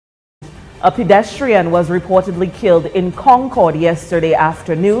A pedestrian was reportedly killed in Concord yesterday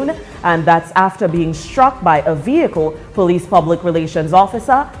afternoon, and that's after being struck by a vehicle, Police Public Relations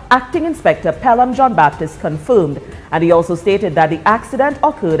Officer Acting Inspector Pelham John Baptist confirmed. And he also stated that the accident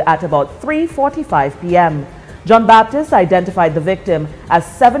occurred at about 3:45 p.m. John Baptist identified the victim as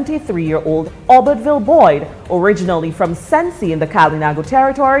 73-year-old Albertville Boyd, originally from Sensi in the Kalinago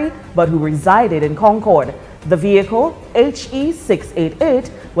territory, but who resided in Concord. The vehicle, HE688,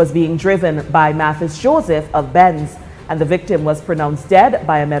 was being driven by Mathis Joseph of Benz, and the victim was pronounced dead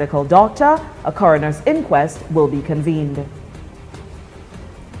by a medical doctor. A coroner's inquest will be convened.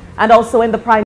 And also in the